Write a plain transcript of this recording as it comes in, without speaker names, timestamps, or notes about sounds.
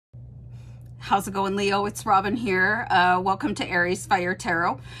How's it going, Leo? It's Robin here. Welcome to Aries Fire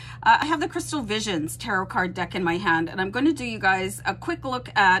Tarot. I have the Crystal Visions tarot card deck in my hand, and I'm going to do you guys a quick look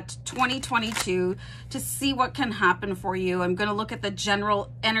at 2022 to see what can happen for you. I'm going to look at the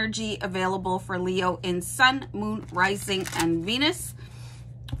general energy available for Leo in Sun, Moon, Rising, and Venus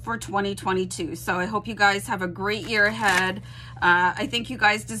for 2022. So I hope you guys have a great year ahead. I think you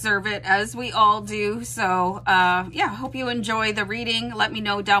guys deserve it, as we all do. So yeah, hope you enjoy the reading. Let me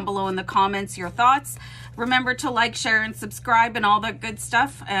know down below in the comments your thoughts. Remember to like, share, and subscribe and all that good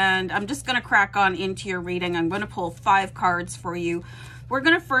stuff. And I'm just going to crack on into your reading. I'm going to pull 5 cards for you. We're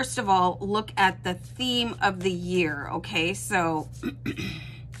going to first of all look at the theme of the year. Okay, so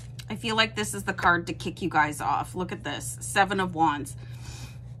I feel like this is the card to kick you guys off. Look at this, 7 of Wands.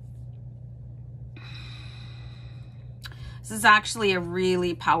 This is actually a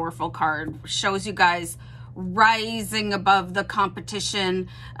really powerful card. Shows you guys rising above the competition.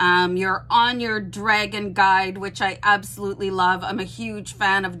 You're on your dragon guide, which I absolutely love. I'm a huge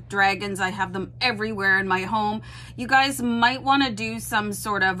fan of dragons. I have them everywhere in my home. You guys might want to do some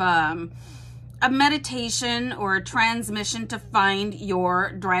sort of a meditation or a transmission to find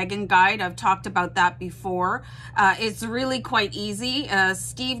your dragon guide. I've talked about that before. It's really quite easy.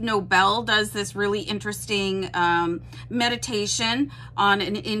 Steve Nobel does this really interesting meditation on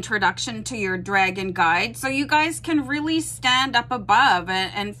an introduction to your dragon guide. So you guys can really stand up above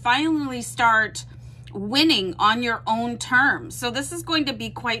and finally start winning on your own terms. So this is going to be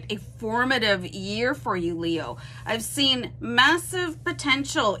quite a formative year for you, Leo. I've seen massive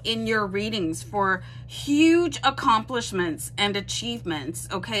potential in your readings for huge accomplishments and achievements.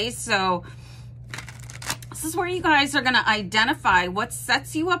 Okay, so this is where you guys are going to identify what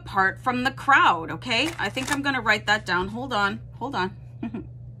sets you apart from the crowd. Okay, I think I'm going to write that down. Hold on.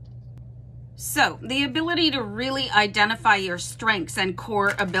 So the ability to really identify your strengths and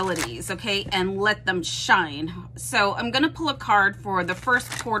core abilities, okay, and let them shine. So I'm going to pull a card for the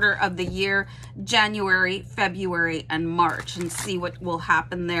first quarter of the year, January, February, and March, and see what will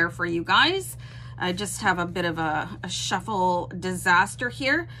happen there for you guys. I just have a bit of a shuffle disaster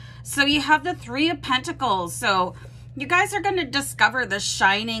here. So you have the 3 of Pentacles. So you guys are going to discover the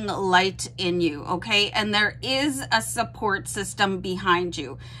shining light in you, okay? And there is a support system behind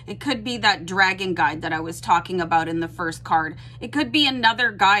you. It could be that dragon guide that I was talking about in the first card. It could be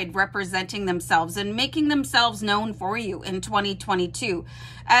another guide representing themselves and making themselves known for you in 2022.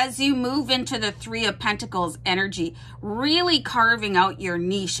 As you move into the 3 of Pentacles energy, really carving out your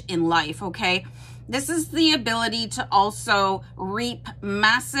niche in life, okay? This is the ability to also reap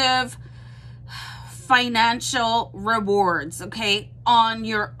massive financial rewards, okay, on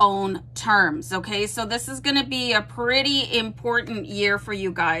your own terms, okay? So this is going to be a pretty important year for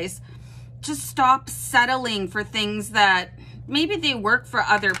you guys to stop settling for things that maybe they work for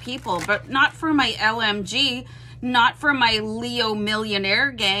other people, but not for my LMG, not for my Leo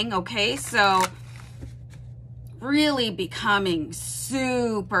millionaire gang, okay? So really becoming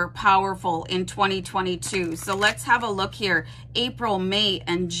super powerful in 2022. So let's have a look here. April, May,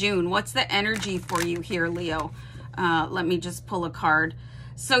 and June. What's the energy for you here, Leo? Let me just pull a card.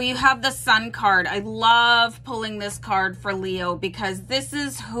 So you have the Sun card. I love pulling this card for Leo because this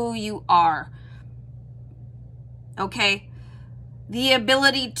is who you are. Okay? The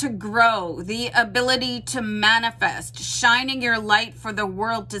ability to grow, the ability to manifest, shining your light for the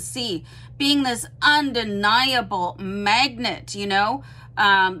world to see, being this undeniable magnet, you know.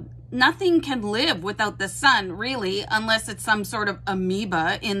 Nothing can live without the sun, really, unless it's some sort of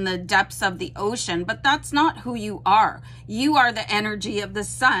amoeba in the depths of the ocean. But that's not who you are. You are the energy of the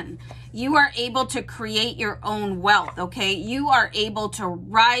sun. You are able to create your own wealth, okay? You are able to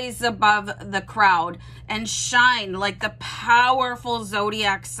rise above the crowd and shine like the powerful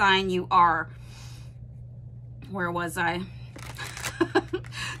zodiac sign you are. Where was I?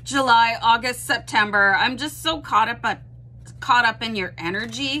 July, August, September. I'm just so caught up in your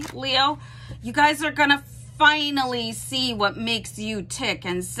energy, Leo. You guys are gonna finally see what makes you tick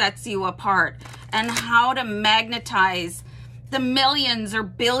and sets you apart, and how to magnetize the millions or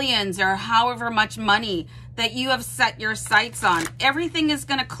billions or however much money that you have set your sights on. Everything is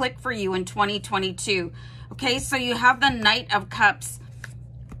gonna click for you in 2022. Okay, so you have the Knight of Cups.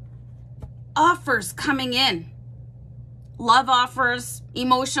 Offers coming in. Love offers,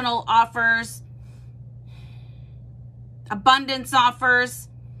 emotional offers, abundance offers,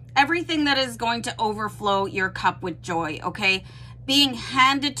 everything that is going to overflow your cup with joy, okay? Being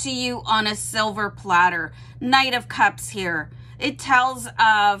handed to you on a silver platter. Knight of Cups here. It tells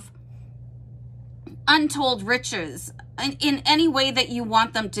of untold riches, in any way that you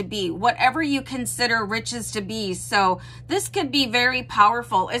want them to be, whatever you consider riches to be. So this could be very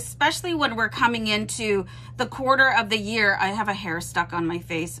powerful, especially when we're coming into the quarter of the year. I have a hair stuck on my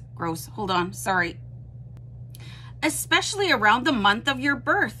face. Gross. Hold on. Sorry. Especially around the month of your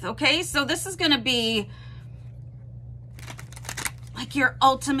birth. Okay. So this is going to be like your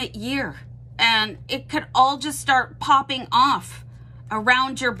ultimate year, and it could all just start popping off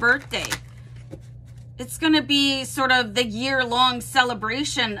around your birthday. It's going to be sort of the year-long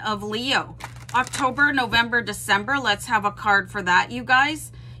celebration of Leo. October, November, December. Let's have a card for that, you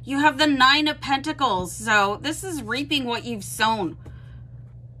guys. You have the Nine of Pentacles. So this is reaping what you've sown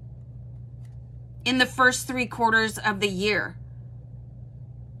in the first 3 quarters of the year.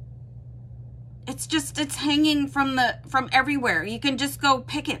 It's hanging from everywhere. You can just go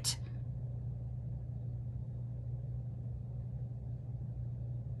pick it.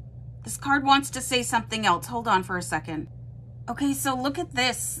 This card wants to say something else. Hold on for a second. Okay, so look at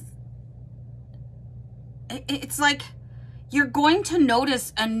this. It's like you're going to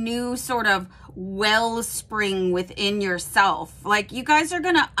notice a new sort of wellspring within yourself. Like you guys are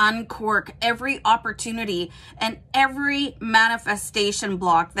going to uncork every opportunity and every manifestation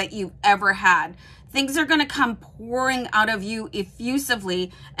block that you've ever had. Things are going to come pouring out of you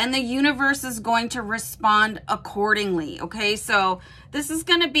effusively, and the universe is going to respond accordingly. Okay, so this is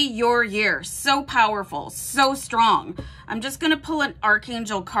going to be your year. So powerful, so strong. I'm just going to pull an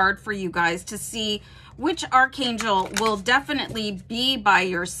archangel card for you guys to see which archangel will definitely be by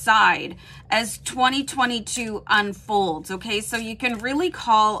your side as 2022 unfolds. Okay, so you can really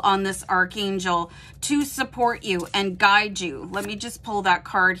call on this archangel to support you and guide you. Let me just pull that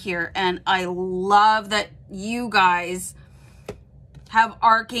card here. And I love that you guys have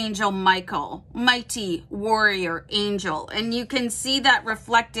Archangel Michael, mighty warrior angel. And you can see that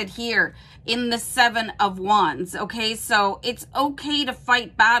reflected here in the 7 of Wands. Okay, so it's okay to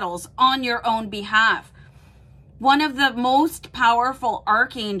fight battles on your own behalf. One of the most powerful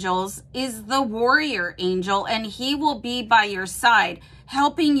archangels is the warrior angel, and he will be by your side,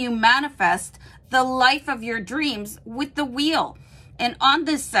 helping you manifest the life of your dreams with the wheel. And on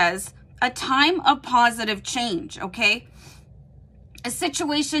this says, a time of positive change, okay? A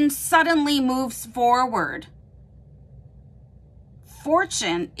situation suddenly moves forward.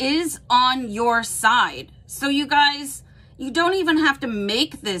 Fortune is on your side. So you guys, you don't even have to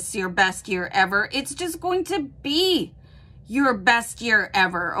make this your best year ever. It's just going to be your best year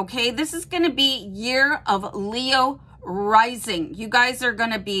ever, okay? This is going to be year of Leo rising. You guys are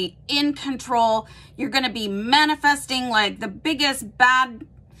going to be in control. You're going to be manifesting like the biggest bad,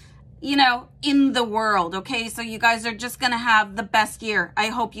 you know, in the world, okay? So you guys are just going to have the best year. I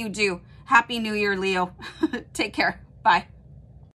hope you do. Happy New Year, Leo. Take care. Bye.